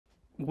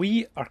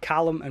We are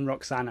Callum and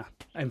Roxana,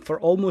 and for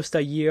almost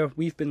a year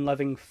we've been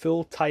living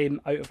full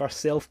time out of our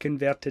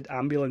self-converted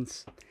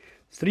ambulance.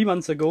 3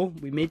 months ago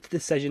we made the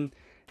decision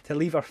to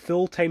leave our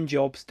full-time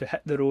jobs to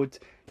hit the road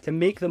to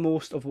make the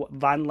most of what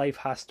van life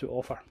has to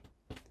offer.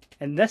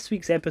 In this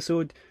week's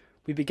episode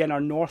we begin our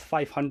North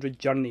 500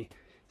 journey,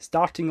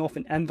 starting off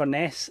in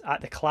Inverness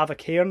at the Clava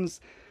Cairns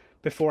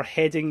before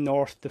heading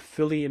north to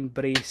fully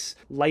embrace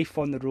life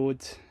on the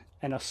road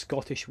in a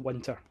Scottish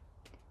winter.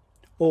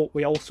 Oh,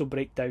 we also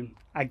break down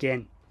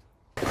again.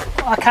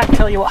 Well, I can't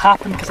tell you what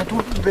happened because I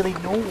don't really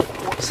know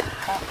what's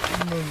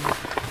happening.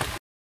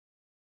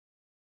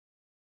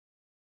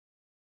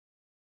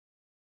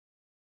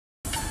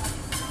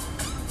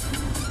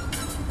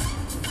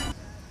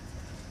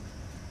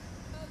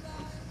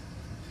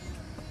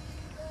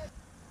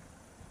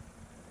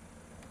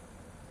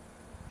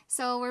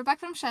 So we're back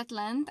from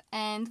Shetland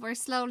and we're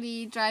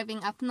slowly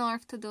driving up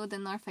north to do the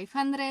North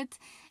 500,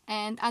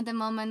 and at the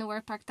moment we're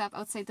parked up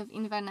outside of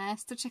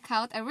Inverness to check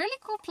out a really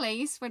cool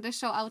place where the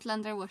show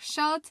Outlander was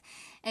shot.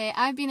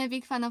 I've been a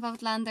big fan of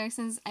Outlander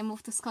since I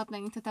moved to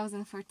Scotland in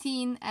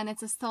 2014, and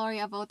it's a story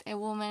about a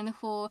woman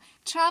who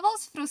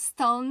travels through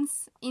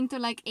stones into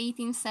like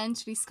 18th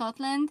century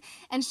Scotland,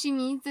 and she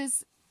meets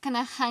this kind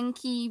of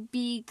hunky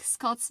big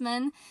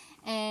Scotsman.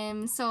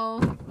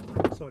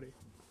 Sorry.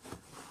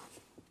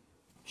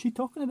 She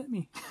talking about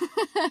me?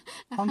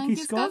 Hunky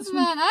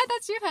Scotsman. Ah,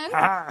 that's you, hen.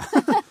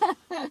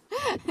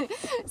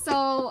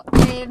 So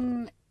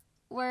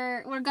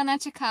we're gonna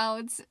check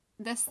out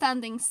the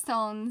standing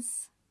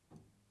stones,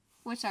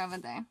 which are over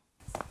there.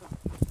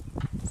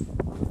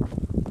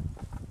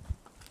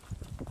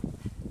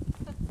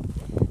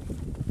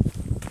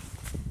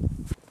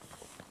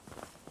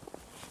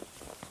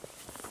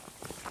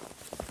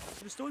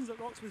 The stones that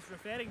Rox was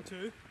referring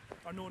to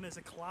are known as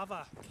a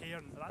Clava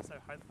Cairn. That's how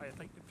I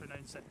think they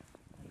pronounce it.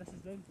 And this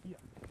is down here.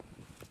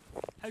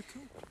 How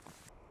cool!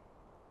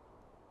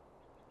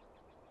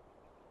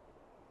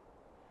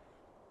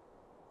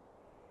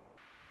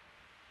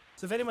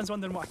 So if anyone's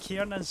wondering what a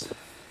cairn is,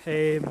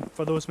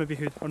 for those maybe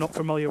who are not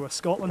familiar with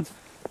Scotland,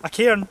 a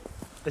cairn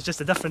is just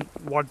a different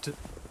word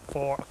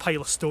for a pile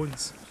of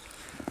stones,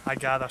 I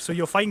gather. So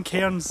you'll find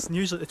cairns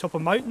usually at the top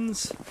of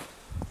mountains,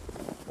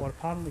 or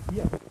apparently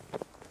here.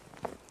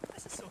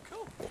 This is so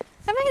cool!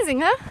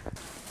 Amazing, huh?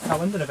 I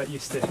wonder if it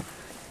used to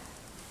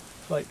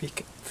be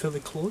fully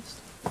closed.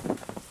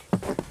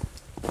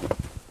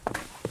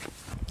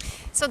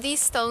 So these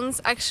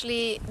stones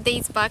actually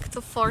dates back to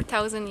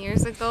 4,000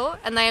 years ago,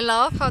 and I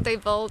love how they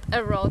built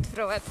a road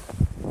through it.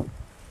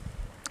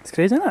 It's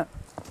crazy, isn't it?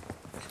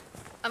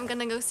 I'm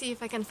gonna go see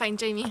if I can find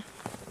Jamie.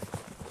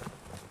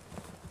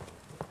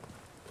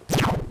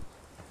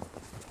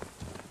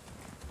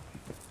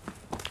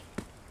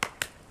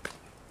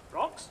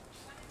 Rocks?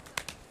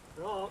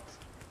 Rocks.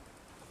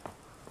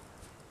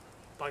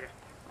 Bugger.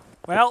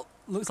 Well,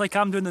 looks like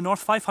I'm doing the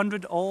North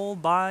 500 all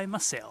by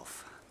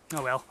myself.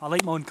 Oh well, I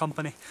like my own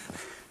company.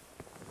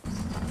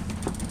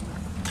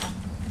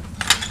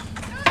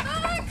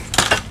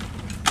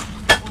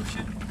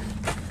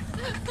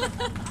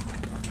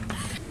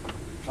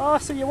 Oh,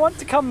 so you want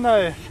to come now?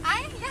 Yeah.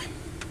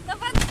 No,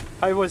 but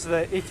How was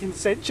the 18th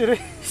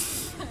century?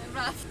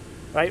 rough.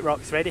 Right,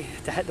 Rox, ready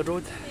to hit the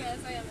road? Yes,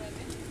 I am ready.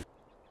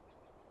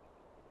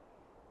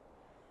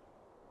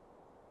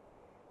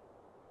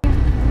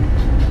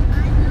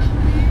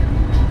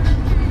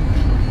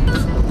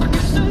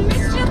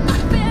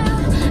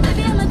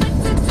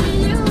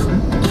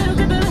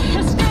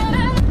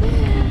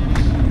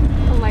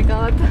 Oh my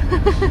god.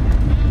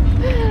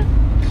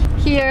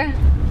 Here.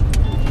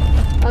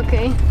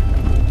 Okay.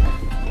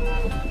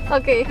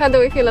 Okay, how do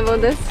we feel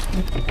about this?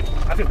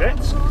 I feel great.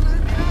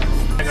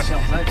 Make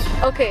ourselves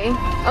nice. Okay,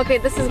 okay,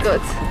 this is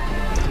good.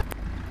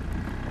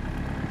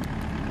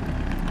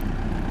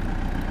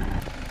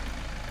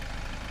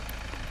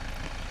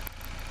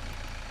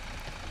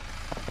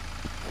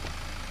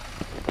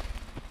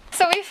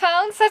 So we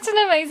found such an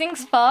amazing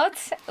spot.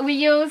 We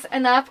use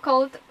an app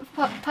called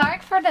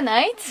Park for the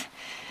Night,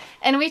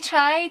 and we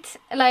tried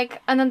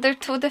like another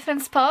 2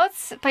 different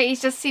spots, but it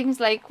just seems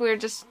like we're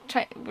just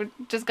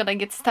gonna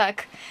get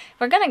stuck.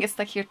 We're gonna get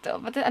stuck here too,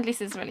 but at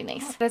least it's really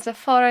nice. There's a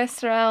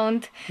forest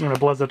around. And a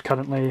blizzard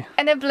currently.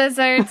 And a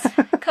blizzard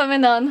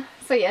coming on.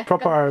 So yeah.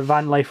 Proper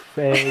van life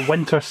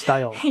winter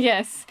style.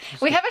 Yes.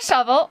 We have a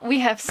shovel, we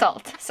have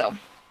salt, so.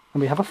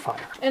 And we have a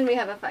fire. And we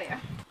have a fire.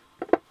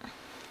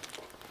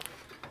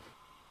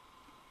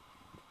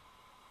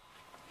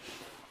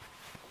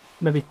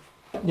 Maybe,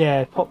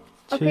 yeah, pop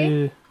to...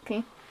 Okay.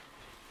 Okay.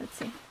 Let's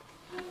see.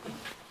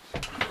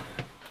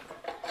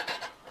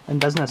 In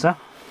business, huh?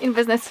 In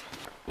business.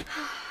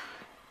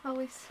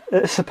 Always.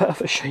 It's a bit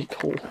of a shite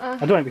hole. I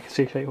don't think we can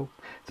say shite hole.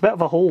 It's a bit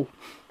of a hole.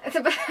 It's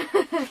a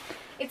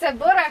it's a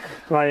burrak.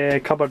 My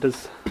cupboard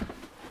is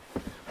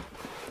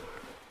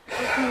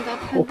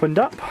opened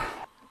up.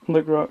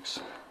 Look, Rox.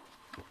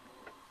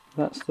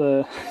 That's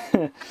the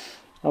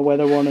a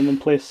weather warning in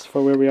place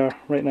for where we are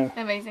right now.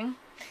 Amazing.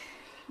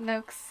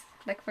 Looks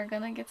like we're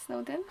gonna get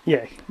snowed in.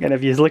 Yeah, and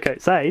if you look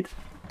outside,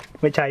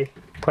 which I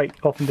quite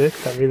often do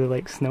because I really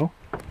like snow.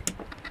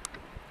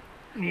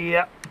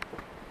 Yep,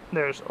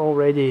 there's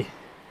already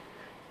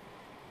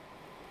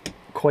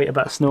quite a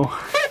bit of snow.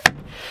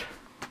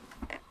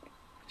 Do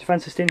you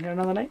fancy staying here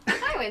another night?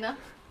 I will not.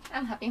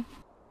 I'm happy.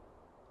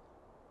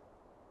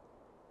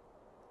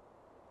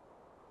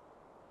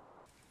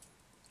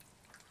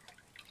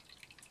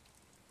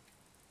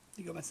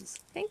 You go, missus.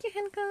 Thank you,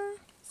 Henko.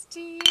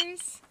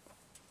 Cheers.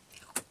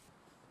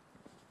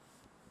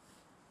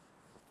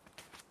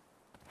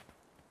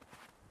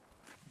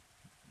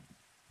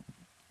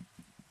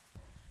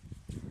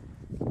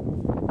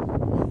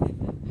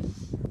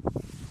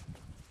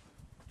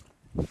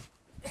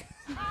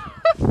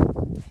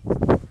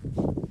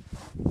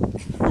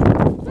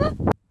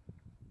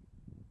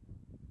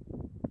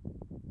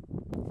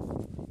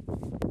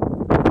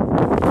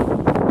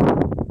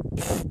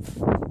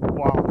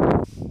 Wow.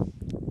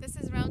 This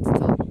is round 2.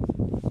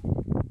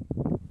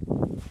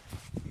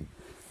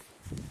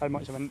 How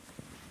much of a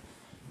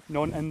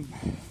non-in?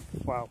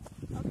 Wow.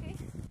 Okay.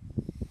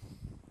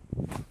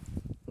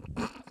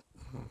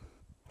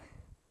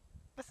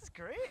 This is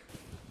great.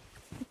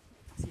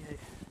 See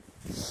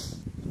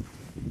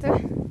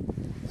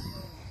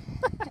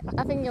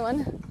I think you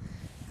won.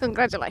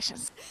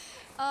 Congratulations.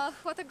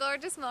 What a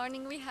gorgeous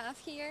morning we have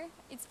here.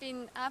 It's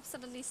been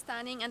absolutely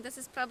stunning, and this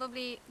is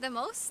probably the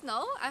most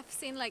snow I've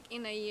seen like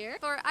in a year.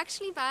 We're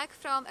actually back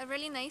from a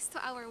really nice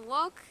 2-hour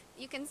walk.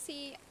 You can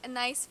see a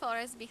nice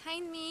forest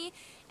behind me,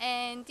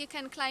 and you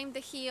can climb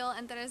the hill,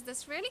 and there is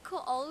this really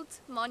cool old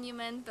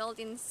monument built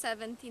in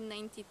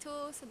 1792.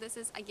 So this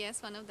is, I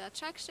guess, one of the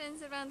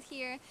attractions around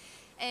here.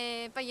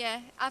 But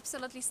yeah,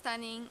 absolutely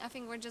stunning. I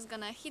think we're just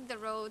gonna hit the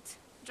road,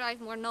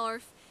 drive more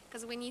north,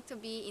 because we need to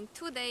be in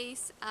 2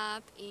 days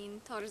up in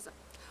Torzo.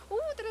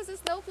 Oh, there is a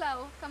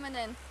snowplow coming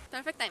in.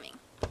 Perfect timing.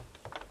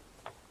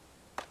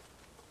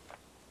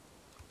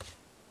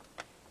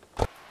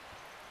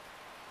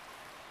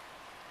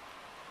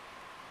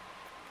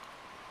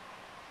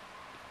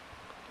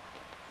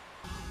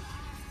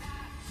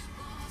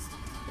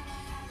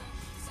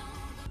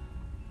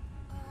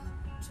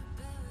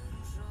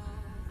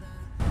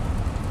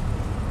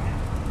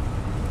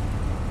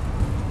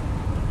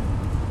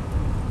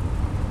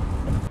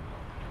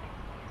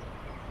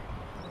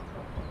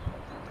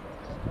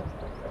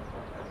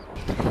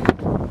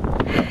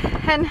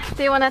 Hen,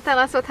 do you want to tell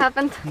us what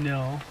happened?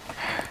 No.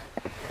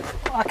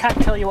 I can't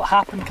tell you what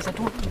happened because I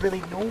don't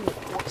really know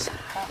what's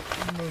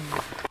happening.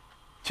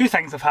 2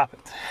 things have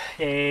happened.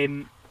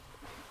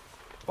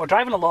 We're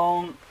driving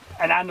along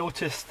and I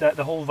noticed that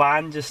the whole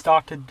van just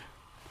started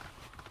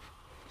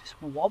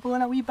just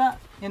wobbling a wee bit,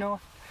 you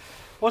know.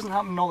 It wasn't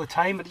happening all the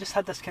time, but it just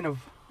had this kind of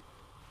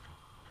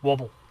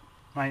wobble.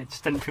 Right, it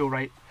just didn't feel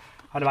right.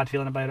 I had a bad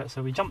feeling about it,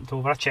 so we jumped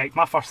over. I checked.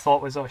 My first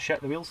thought was, oh shit,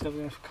 the wheels are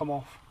going to come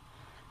off.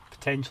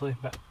 Potentially,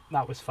 but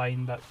that was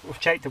fine. But we've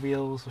checked the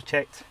wheels, we've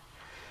checked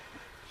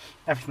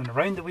everything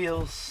around the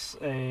wheels.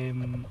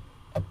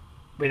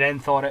 We then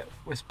thought it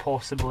was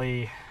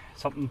possibly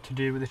something to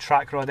do with the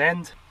track rod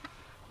end,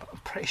 but I'm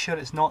pretty sure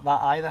it's not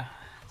that either.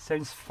 It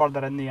sounds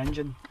further in the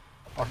engine,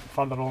 or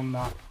further on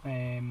that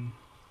kind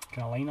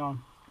of line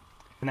arm.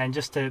 And then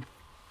just to,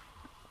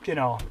 you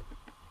know,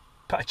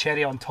 put a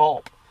cherry on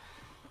top,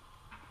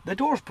 the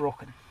door's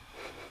broken.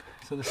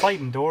 So the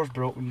sliding door's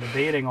broken, the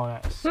bearing on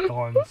it's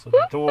gone, so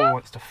the door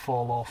wants to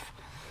fall off.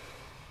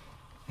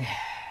 I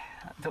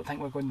don't think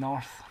we're going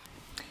north.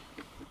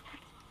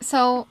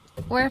 So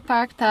we're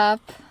parked up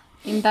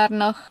in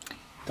Darnoch.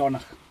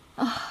 Darnoch.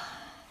 Oh,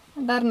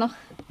 Darnoch.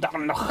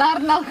 Darnoch.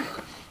 Darnoch.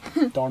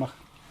 Darnoch.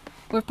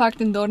 We're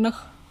parked in Darnoch.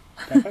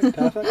 Perfect,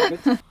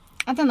 perfect, good.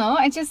 I don't know,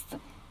 it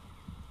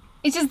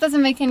just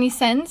doesn't make any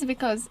sense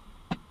because,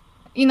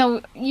 you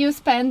know, you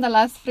spend the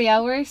last 3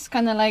 hours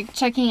kind of like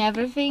checking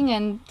everything,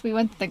 and we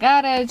went to the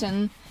garage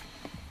and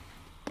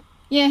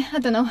yeah, I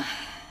don't know.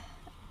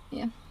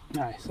 Yeah.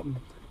 Aye,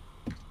 something.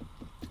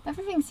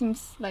 Everything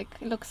seems like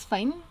it looks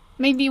fine.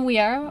 Maybe we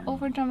are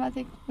over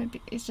dramatic,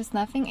 maybe it's just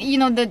nothing. You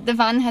know, the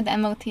van had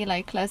MOT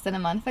like less than a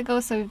month ago,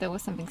 so if there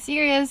was something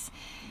serious,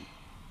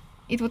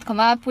 it would come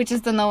up. We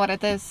just don't know what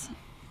it is.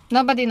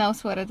 Nobody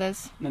knows what it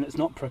is. And it's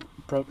not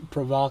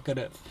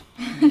provocative.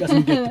 It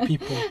doesn't get the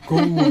people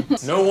going.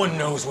 No one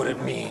knows what it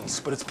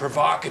means, but it's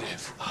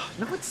provocative.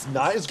 No, it's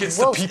not. It gets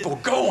the people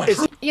going.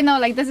 You know,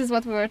 like this is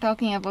what we were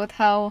talking about,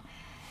 how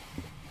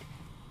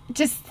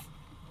just,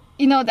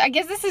 you know, I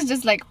guess this is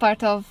just like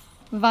part of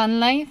van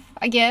life,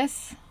 I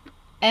guess.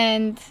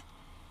 And,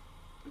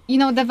 you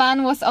know, the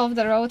van was off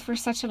the road for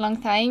such a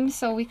long time,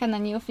 so we kind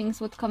of knew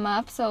things would come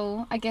up.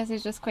 So I guess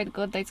it's just quite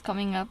good that it's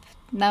coming up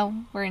now.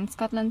 We're in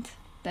Scotland,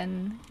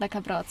 then like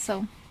abroad,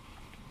 so.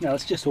 Yeah,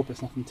 let's just hope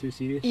it's nothing too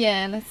serious.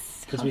 Yeah,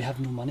 let's. Because we have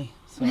no money,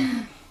 so.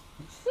 That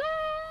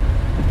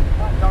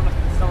Darnoch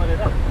is still in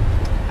there.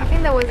 I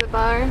think there was a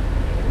bar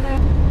there.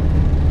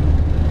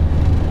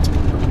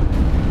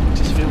 It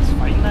just feels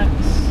fine now.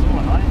 It's so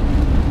annoying.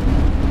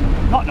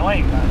 Not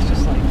annoying, but it's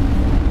just like,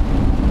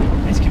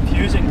 it's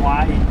confusing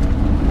why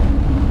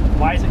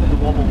is it going to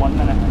wobble one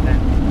minute and then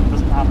it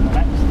doesn't happen the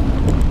next?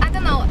 I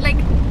don't know, like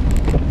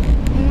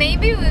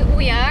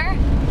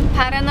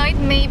paranoid.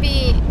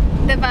 Maybe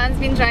the van's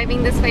been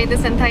driving this way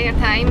this entire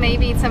time.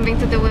 Maybe it's something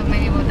to do with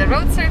the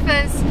road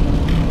surface.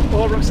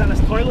 Or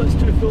Roxana's toilet's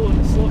too full and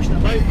it's sloshing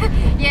about.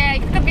 Yeah,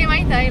 it could be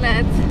my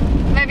toilet.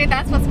 Maybe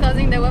that's what's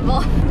causing the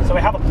wobble. So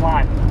we have a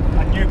plan,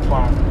 a new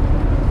plan.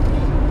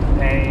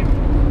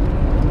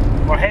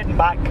 We're heading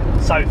back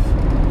south,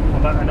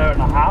 about an hour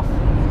and a half,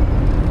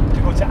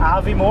 to go to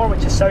Aviemore,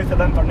 which is south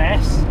of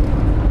Inverness,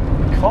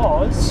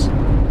 because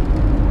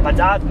my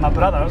dad and my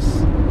brothers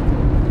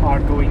are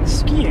going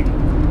skiing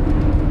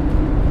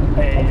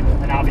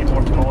in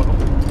Aviemore tomorrow.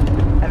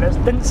 And it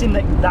didn't seem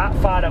like that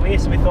far away,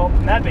 so we thought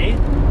maybe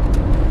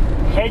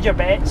hedge your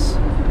bets.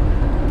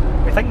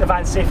 We think the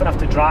van's safe enough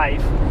to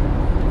drive.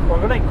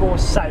 We're going to go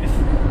south,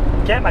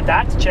 get my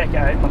dad to check it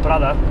out, my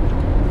brother,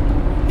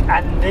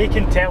 and they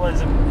can tell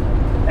us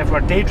if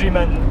we're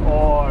daydreaming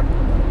or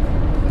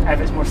if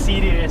it's more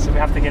serious, if we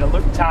have to get it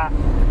looked at.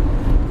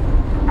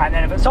 And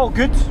then if it's all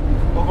good,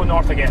 we'll go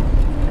north again.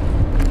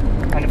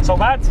 And if it's all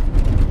bad,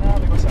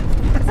 we go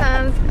south.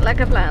 Sounds like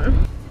a plan.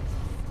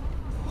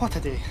 What a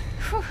day.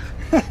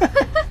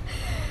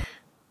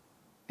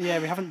 Yeah,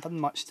 we haven't done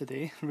much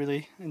today,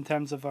 really, in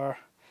terms of our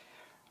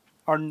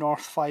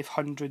North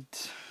 500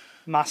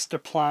 master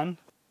plan.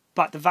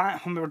 But the van,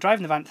 when we were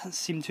driving the van, it doesn't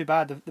seem too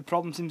bad. The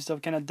problem seems to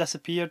have kind of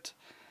disappeared.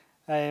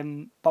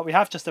 But we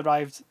have just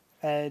arrived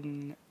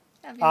in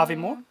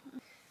Aviemore.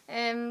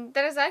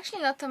 There is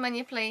actually not too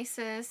many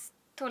places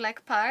to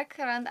like park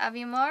around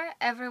Aviemore.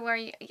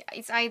 Everywhere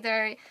it's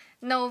either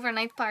no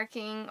overnight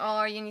parking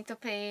or you need to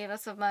pay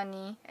lots of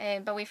money.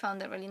 But we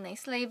found a really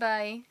nice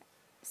lay-by.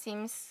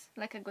 Seems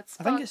like a good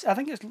spot. I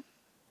think it's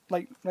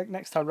like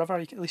next to a river.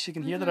 At least you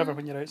can hear the river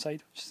when you're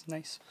outside, which is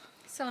nice.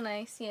 So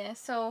nice, yeah.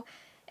 So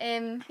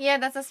yeah,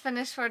 that's us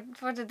finished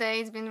for the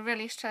day. It's been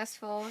really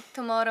stressful.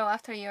 Tomorrow,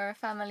 after your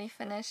family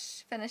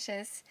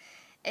finishes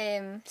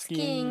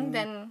skiing,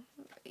 then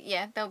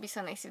yeah, that would be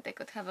so nice if they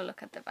could have a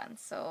look at the van.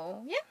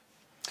 So yeah,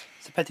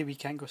 it's a pity we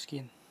can't go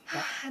skiing.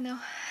 I know.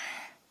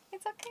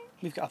 It's okay.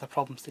 We've got other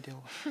problems to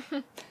deal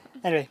with.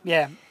 Anyway,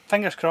 yeah,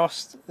 fingers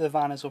crossed the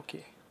van is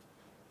okay.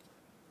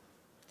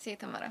 See you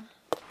tomorrow.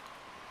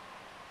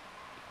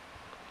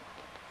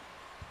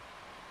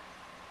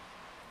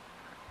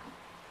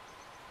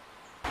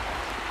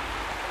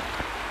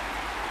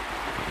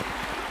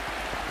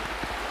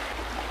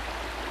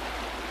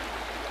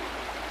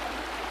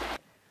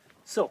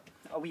 So,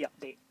 a wee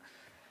update.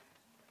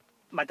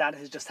 My dad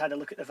has just had a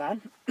look at the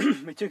van.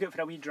 We took it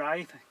for a wee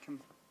drive,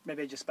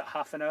 maybe just about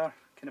half an hour,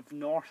 kind of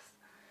north,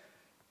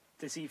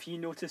 to see if he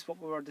noticed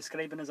what we were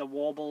describing as a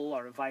wobble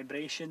or a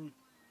vibration.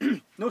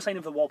 No sign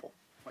of the wobble,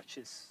 which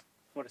is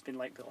what it's been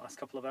like for the last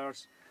couple of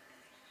hours.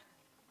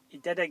 He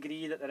did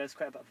agree that there is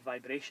quite a bit of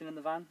vibration in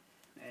the van.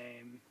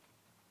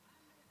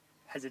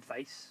 His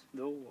advice,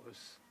 though,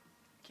 was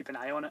keep an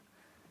eye on it.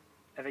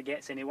 If it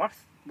gets any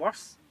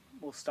worse,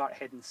 we'll start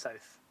heading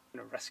south.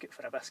 Risk it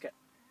for a biscuit,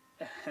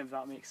 if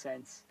that makes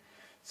sense.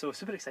 So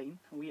super exciting.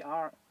 We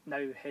are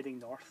now heading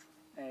north.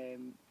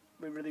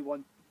 We really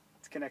want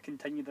to kind of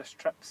continue this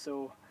trip,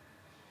 so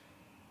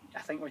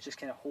I think we're just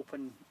kind of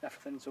hoping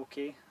everything's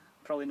okay.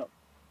 Probably not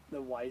the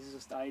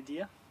wisest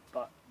idea,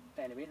 but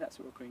anyway, that's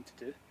what we're going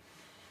to do.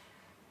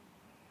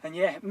 And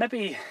yeah,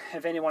 maybe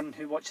if anyone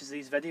who watches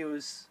these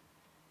videos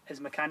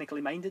is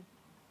mechanically minded,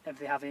 if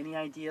they have any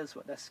ideas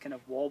what this kind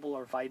of wobble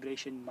or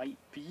vibration might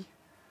be,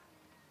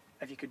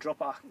 if you could drop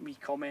a wee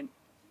comment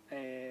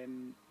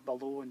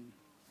below, and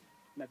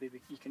maybe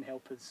you can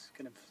help us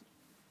kind of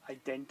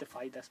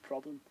identify this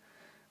problem,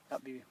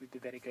 we'd be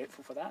very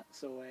grateful for that.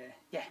 So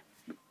yeah,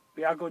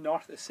 we are going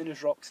north as soon as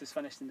Rox is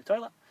finished in the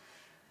toilet.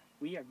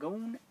 We are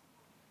going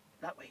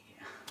that way.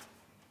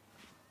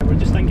 We're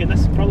just thinking this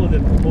is probably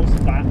the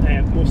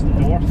most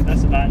north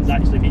this van's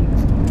actually been.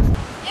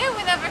 Yeah,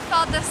 we never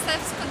thought the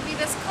steps could be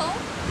this cool.